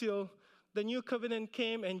until the new covenant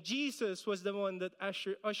came and Jesus was the one that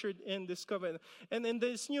ushered in this covenant. And in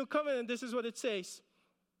this new covenant, this is what it says.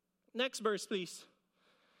 Next verse, please.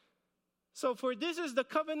 So, for this is the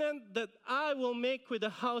covenant that I will make with the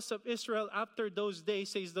house of Israel after those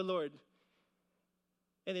days, says the Lord.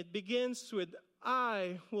 And it begins with,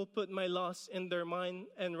 I will put my laws in their mind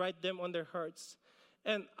and write them on their hearts.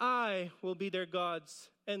 And I will be their gods,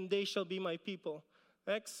 and they shall be my people.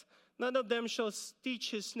 Next. None of them shall teach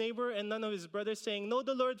his neighbor and none of his brothers, saying, know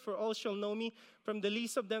the Lord, for all shall know me, from the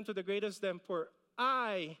least of them to the greatest of them. For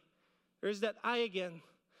I, there's that I again,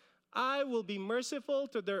 I will be merciful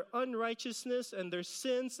to their unrighteousness and their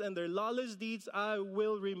sins and their lawless deeds I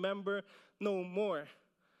will remember no more.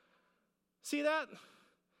 See that?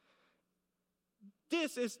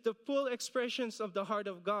 This is the full expressions of the heart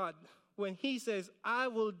of God. When he says, I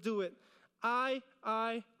will do it. I.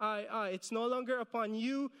 It's no longer upon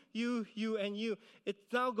you, and you. It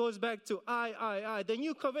now goes back to I. The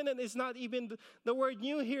new covenant is not even, the word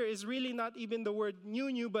new here is really not even the word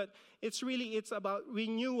new, but it's about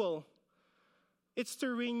renewal. It's to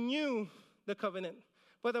renew the covenant.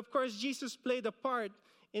 But of course, Jesus played a part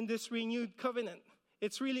in this renewed covenant.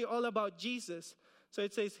 It's really all about Jesus. So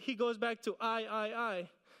it says, he goes back to I.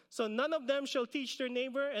 So none of them shall teach their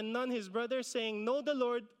neighbor and none his brother, saying, know the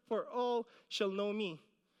Lord, for all shall know me.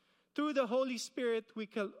 Through the Holy Spirit, we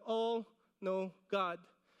can all know God.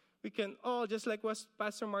 We can all, just like what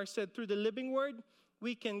Pastor Mark said, through the living word,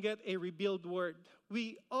 we can get a revealed word.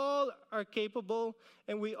 We all are capable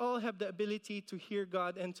and we all have the ability to hear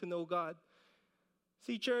God and to know God.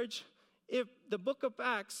 See, church, if the book of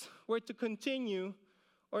Acts were to continue,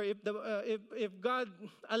 or if God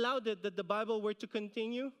allowed it that the Bible were to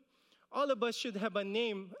continue, all of us should have a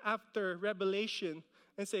name after Revelation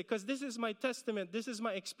and say, because this is my testament, this is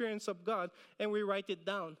my experience of God, and we write it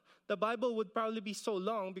down. The Bible would probably be so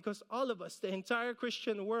long because all of us, the entire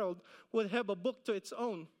Christian world, would have a book to its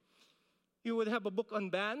own. You would have a book on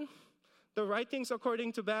Ban, the writings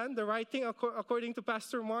according to Ban, the writing according to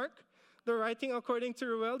Pastor Mark, the writing according to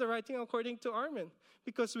Ruel, the writing according to Armin.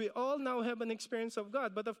 Because we all now have an experience of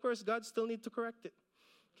God. But of course, God still needs to correct it.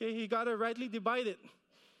 Okay, he got to rightly divide it.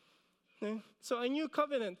 Okay? So a new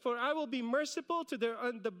covenant. For I will be merciful to their,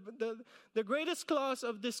 the greatest clause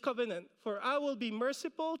of this covenant. For I will be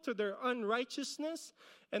merciful to their unrighteousness,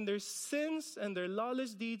 and their sins and their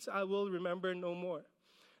lawless deeds I will remember no more.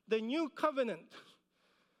 The new covenant.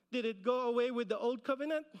 Did it go away with the old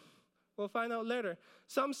covenant? We'll find out later.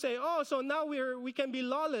 Some say, oh, so now we can be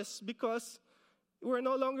lawless because we're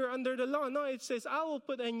no longer under the law. No, it says, I will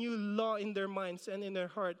put a new law in their minds and in their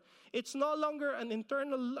heart. It's no longer an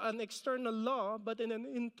external law, but an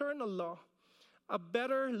internal law. A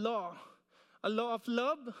better law. A law of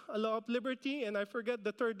love, a law of liberty, and I forget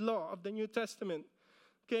the third law of the New Testament.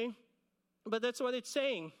 Okay? But that's what it's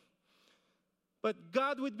saying. But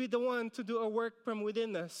God would be the one to do a work from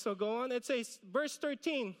within us. So go on. It says, verse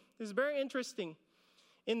 13 is very interesting.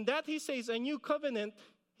 In that he says, a new covenant,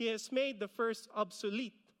 he has made the first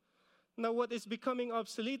obsolete. Now what is becoming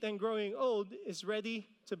obsolete and growing old is ready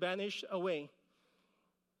to vanish away.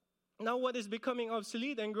 Now what is becoming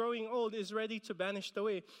obsolete and growing old is ready to vanish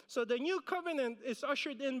away. So the new covenant is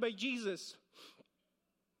ushered in by Jesus.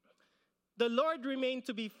 The Lord remained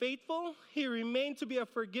to be faithful. He remained to be a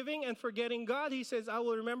forgiving and forgetting God. He says, I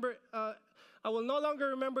will no longer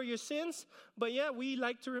remember your sins. But yet we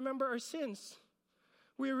like to remember our sins.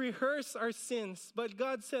 We rehearse our sins. But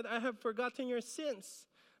God said, I have forgotten your sins.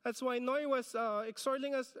 That's why Noe was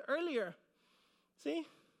exhorting us earlier. See?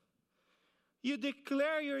 You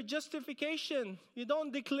declare your justification. You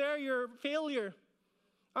don't declare your failure.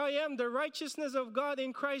 I am the righteousness of God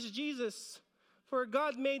in Christ Jesus. For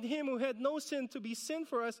God made him who had no sin to be sin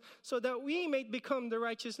for us, so that we may become the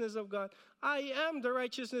righteousness of God. I am the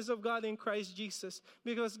righteousness of God in Christ Jesus.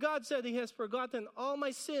 Because God said he has forgotten all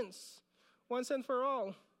my sins, once and for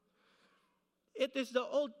all. It is the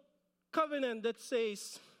old covenant that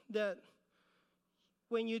says that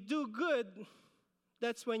when you do good,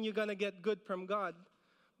 that's when you're going to get good from God.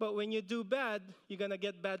 But when you do bad, you're going to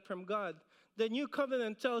get bad from God. The new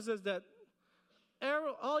covenant tells us that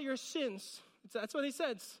all your sins, that's what he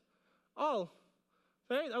says. All.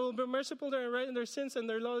 Right? I will be merciful to their sins and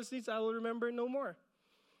their lawless deeds I will remember no more.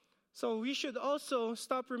 So we should also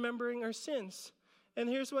stop remembering our sins. And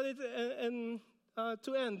here's what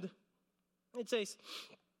to end. It says,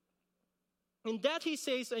 in that he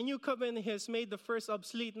says, a new covenant has made the first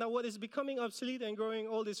obsolete. Now what is becoming obsolete and growing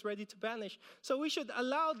old is ready to vanish. So we should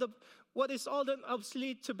allow what is old and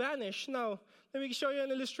obsolete to vanish. Now, let me show you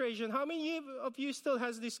an illustration. How many of you still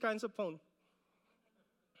has these kinds of phone?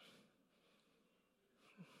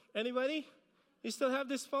 Anybody? You still have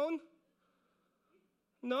this phone?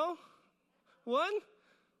 No? One?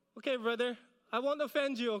 Okay, brother. I won't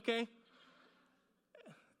offend you, okay?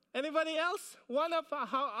 Anybody else? One of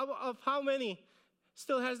how many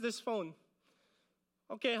still has this phone?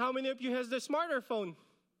 Okay, how many of you has the smarter phone?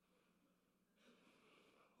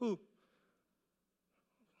 Who?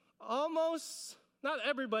 Almost, not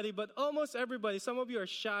everybody, but almost everybody. Some of you are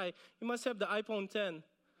shy. You must have the iPhone 10.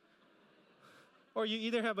 Or you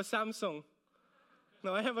either have a Samsung.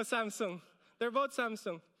 No, I have a Samsung. They're both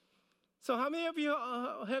Samsung. So how many of you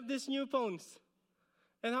have these new phones?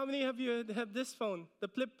 And how many of you have this phone, the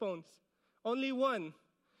flip phones? Only one.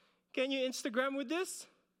 Can you Instagram with this?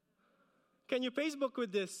 Can you Facebook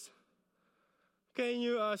with this? Can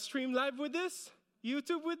you stream live with this?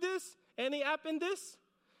 YouTube with this? Any app in this?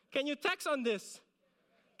 Can you text on this?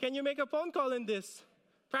 Can you make a phone call in this?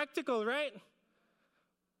 Practical, right?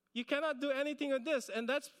 You cannot do anything with this. And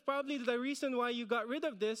that's probably the reason why you got rid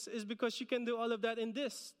of this, is because you can do all of that in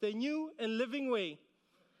this, the new and living way.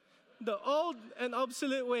 The old and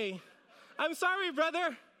obsolete way. I'm sorry,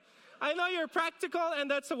 brother. I know you're practical and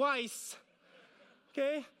that's wise.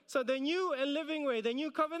 Okay? So the new and living way, the new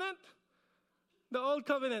covenant, the old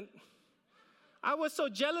covenant. I was so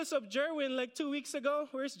jealous of Jerwin like 2 weeks ago.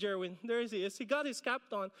 Where's Jerwin? There he is. He got his cap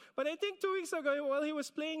on. But I think 2 weeks ago, while he was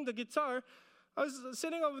playing the guitar, I was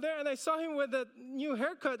sitting over there and I saw him with a new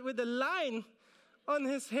haircut with a line on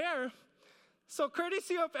his hair. So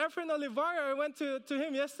courtesy of Efren Olivares, I went to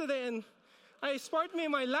him yesterday and I sport me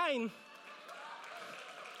my line.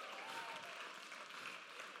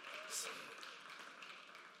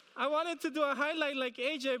 I wanted to do a highlight like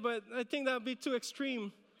AJ, but I think that would be too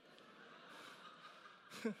extreme.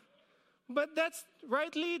 But that's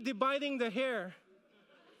rightly dividing the hair.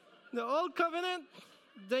 The old covenant,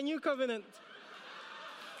 the new covenant.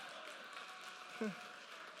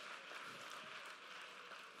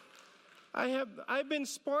 I've been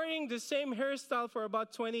sporting the same hairstyle for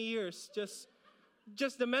about 20 years,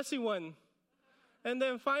 just the messy one. And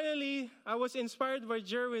then finally, I was inspired by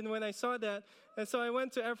Jerwin when I saw that. And so I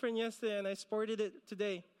went to Efren yesterday and I sported it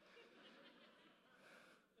today.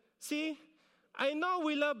 See, I know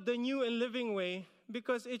we love the new and living way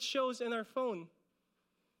because it shows in our phone.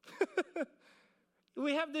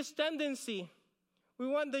 We have this tendency. We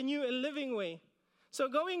want the new and living way. So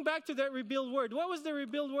going back to that revealed word, what was the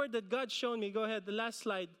revealed word that God showed me? Go ahead, the last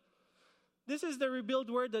slide. This is the revealed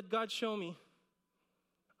word that God showed me.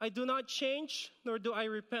 I do not change, nor do I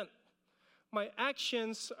repent. My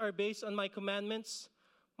actions are based on my commandments.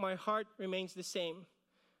 My heart remains the same.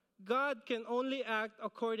 God can only act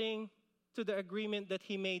according to the agreement that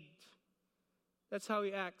He made. That's how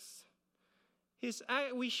He acts.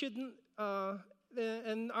 We shouldn't,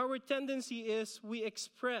 and our tendency is we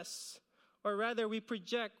express, or rather we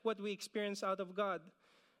project what we experience out of God.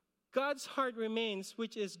 God's heart remains,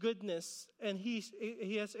 which is goodness, and He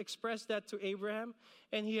has expressed that to Abraham,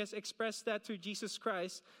 and He has expressed that to Jesus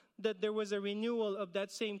Christ, that there was a renewal of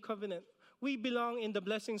that same covenant. We belong in the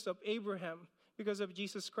blessings of Abraham because of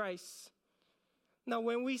Jesus Christ. Now,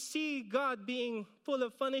 when we see God being full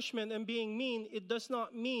of punishment and being mean, it does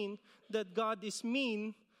not mean that God is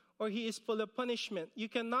mean or He is full of punishment. You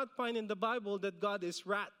cannot find in the Bible that God is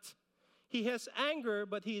wrath. He has anger,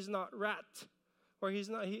 but He is not wrath. Or He's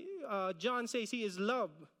not. John says He is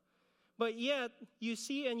love. But yet, you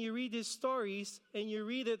see and you read His stories, and you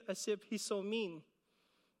read it as if He's so mean.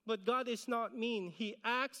 But God is not mean. He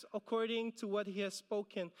acts according to what He has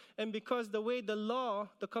spoken. And because the way the law,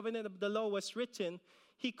 the covenant of the law was written,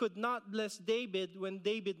 He could not bless David when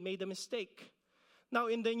David made a mistake. Now,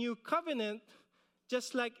 in the new covenant,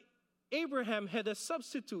 just like Abraham had a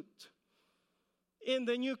substitute, in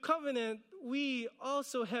the new covenant, we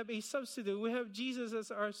also have a substitute. We have Jesus as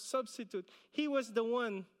our substitute. He was the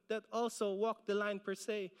one that also walked the line per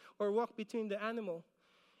se, or walked between the animal.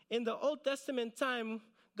 In the Old Testament time,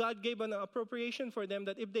 God gave an appropriation for them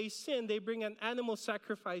that if they sin, they bring an animal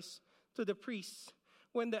sacrifice to the priest.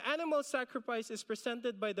 When the animal sacrifice is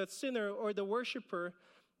presented by the sinner or the worshiper,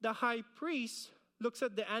 the high priest looks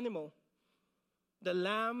at the animal. The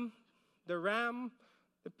lamb, the ram,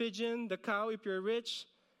 the pigeon, the cow, if you're rich.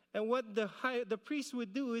 And what the priest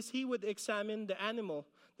would do is he would examine the animal,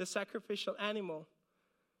 the sacrificial animal.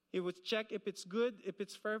 He would check if it's good, if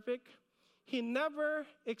it's perfect. He never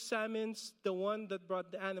examines the one that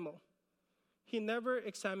brought the animal. He never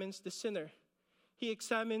examines the sinner. He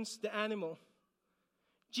examines the animal.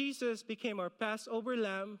 Jesus became our Passover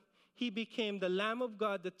lamb. He became the Lamb of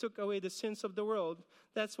God that took away the sins of the world.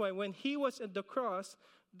 That's why when He was at the cross,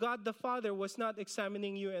 God the Father was not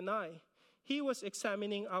examining you and I. He was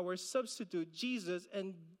examining our substitute, Jesus,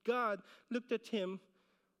 and God looked at Him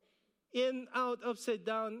in, out, upside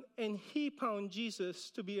down, and He found Jesus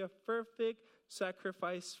to be a perfect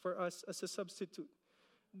sacrifice for us as a substitute.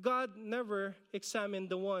 God never examined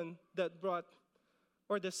the one that brought,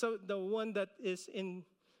 or the one that is in,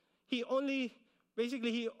 He only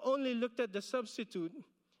looked at the substitute.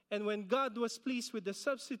 And when God was pleased with the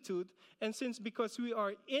substitute, and because we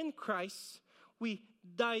are in Christ, we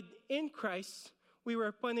died in Christ, we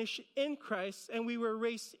were punished in Christ, and we were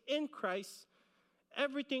raised in Christ,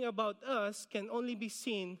 everything about us can only be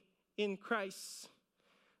seen in Christ.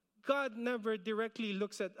 God never directly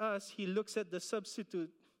looks at us. He looks at the substitute.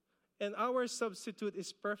 And our substitute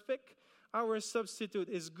is perfect. Our substitute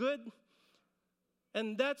is good.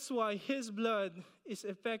 And that's why His blood is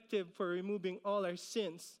effective for removing all our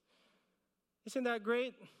sins. Isn't that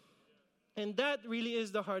great? And that really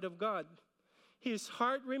is the heart of God. His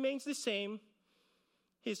heart remains the same.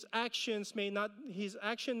 His action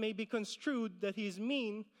may be construed that He's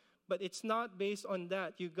mean, but it's not based on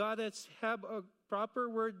that. You gotta have a proper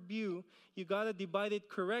word view. You gotta divide it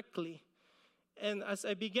correctly. And as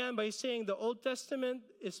I began by saying, the Old Testament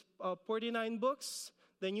is 49 books.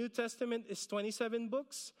 The New Testament is 27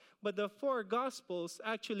 books. But the 4 Gospels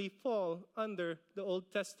actually fall under the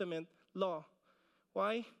Old Testament law.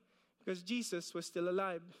 Why? Because Jesus was still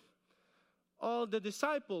alive. All the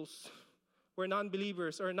disciples were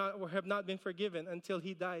non-believers or have not been forgiven until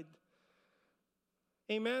he died.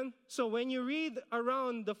 Amen? So when you read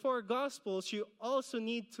around the 4 Gospels, you also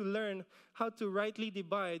need to learn how to rightly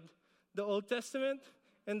divide the Old Testament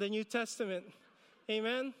and the New Testament.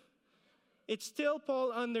 Amen? It still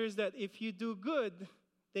falls under that if you do good,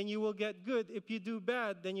 then you will get good. If you do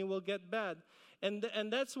bad, then you will get bad. And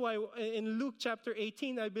that's why in Luke chapter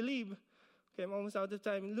 18, I believe, okay, I'm almost out of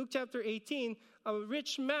time. In Luke chapter 18, a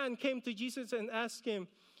rich man came to Jesus and asked him,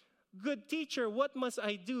 "Good teacher, what must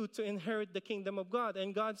I do to inherit the kingdom of God?"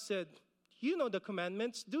 And God said, "You know the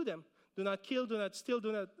commandments, do them. Do not kill, do not steal,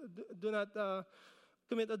 do not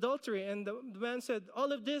commit adultery." And the man said,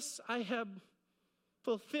 "All of this I have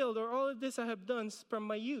fulfilled, or all of this I have done from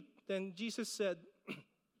my youth." Then Jesus said,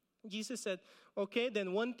 "Okay,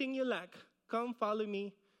 then one thing you lack. Come follow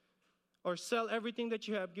me, or sell everything that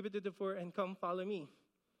you have, give it to the poor, and come follow me."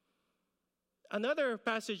 Another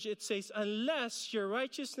passage, it says, "Unless your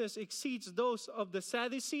righteousness exceeds those of the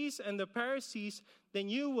Sadducees and the Pharisees, then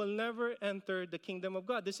you will never enter the kingdom of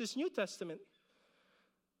God." This is New Testament.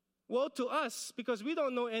 Woe to us, because we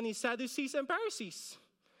don't know any Sadducees and Pharisees.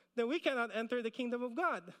 Then we cannot enter the kingdom of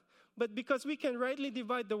God. But because we can rightly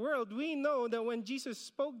divide the world, we know that when Jesus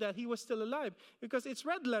spoke that, he was still alive. Because it's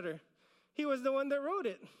red letter. He was the one that wrote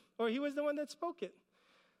it. Or he was the one that spoke it.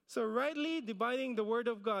 So rightly dividing the word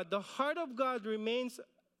of God. The heart of God remains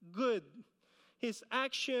good. His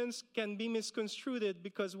actions can be misconstrued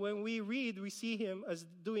because when we read, we see him as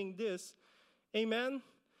doing this. Amen?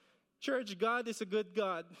 Church, God is a good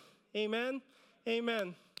God. Amen?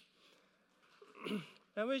 Amen.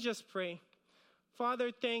 Let me just pray.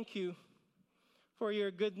 Father, thank you for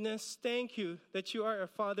your goodness. Thank you that you are a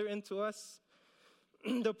father unto us.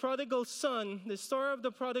 The prodigal son, the story of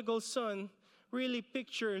the prodigal son really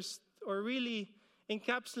pictures or really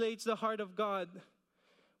encapsulates the heart of God.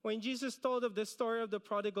 When Jesus told of the story of the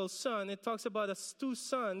prodigal son, it talks about 2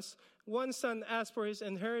 sons. One son asked for his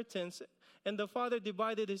inheritance, and the father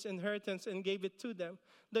divided his inheritance and gave it to them.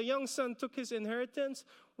 The young son took his inheritance,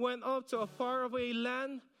 went off to a faraway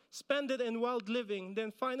land, spent it in wild living.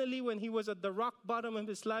 Then finally, when he was at the rock bottom of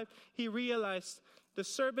his life, he realized, the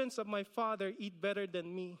servants of my father eat better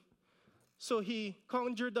than me. So he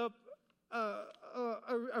conjured up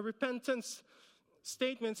a repentance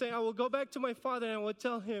statement saying, I will go back to my father and I will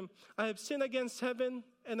tell him, I have sinned against heaven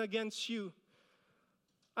and against you.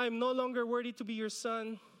 I am no longer worthy to be your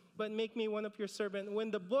son, but make me one of your servants.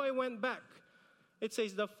 When the boy went back, it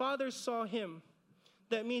says the father saw him.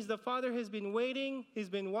 That means the father has been waiting, he's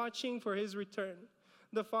been watching for his return.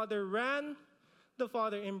 The father ran, the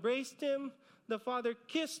father embraced him, the father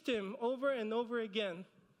kissed him over and over again.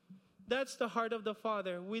 That's the heart of the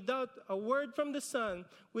father. Without a word from the son,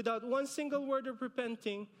 without one single word of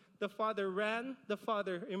repenting, the father ran, the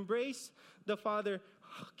father embraced, the father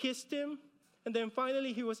kissed him, and then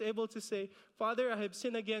finally he was able to say, Father, I have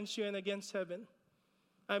sinned against you and against heaven.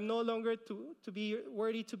 I am no longer to be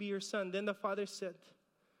worthy to be your son. Then the father said,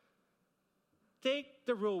 take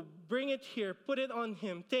the robe, bring it here, put it on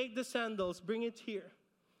him. Take the sandals, bring it here.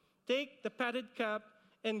 Take the padded cap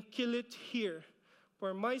and kill it here.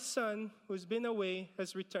 For my son who's been away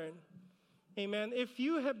has returned. Amen. If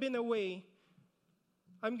you have been away,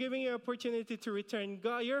 I'm giving you an opportunity to return.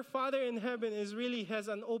 God, your Father in heaven has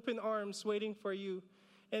an open arms waiting for you.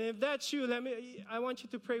 And if that's you, I want you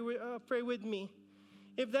to pray with me.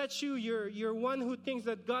 If that's you, you're one who thinks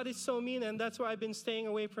that God is so mean and that's why I've been staying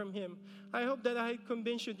away from him. I hope that I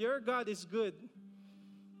convince you, your God is good.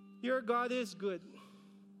 Your God is good.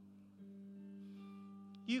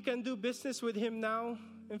 You can do business with him now.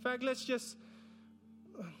 In fact, let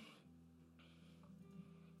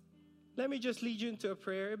me just lead you into a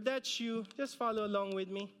prayer. If that's you, just follow along with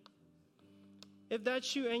me. If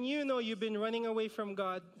that's you and you know you've been running away from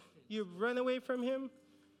God, you've run away from him,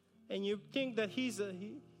 and you think that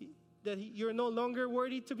you're no longer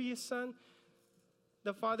worthy to be his son,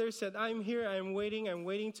 the Father said, I'm here, I'm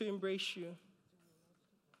waiting to embrace you.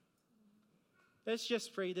 Let's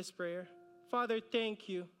just pray this prayer. Father, thank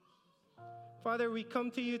you. Father, we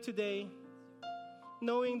come to you today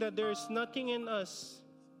knowing that there is nothing in us,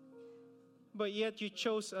 but yet you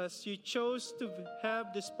chose us. You chose to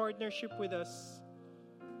have this partnership with us.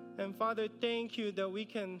 And Father, thank you that we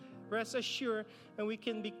can rest assured and we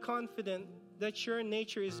can be confident that your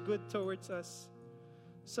nature is good towards us.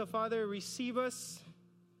 So Father, receive us.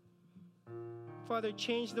 Father,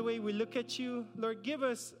 change the way we look at you. Lord, give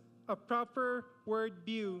us a proper word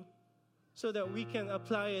view so that we can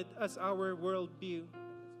apply it as our world view.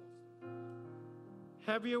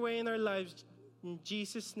 Have your way in our lives. In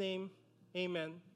Jesus' name, amen.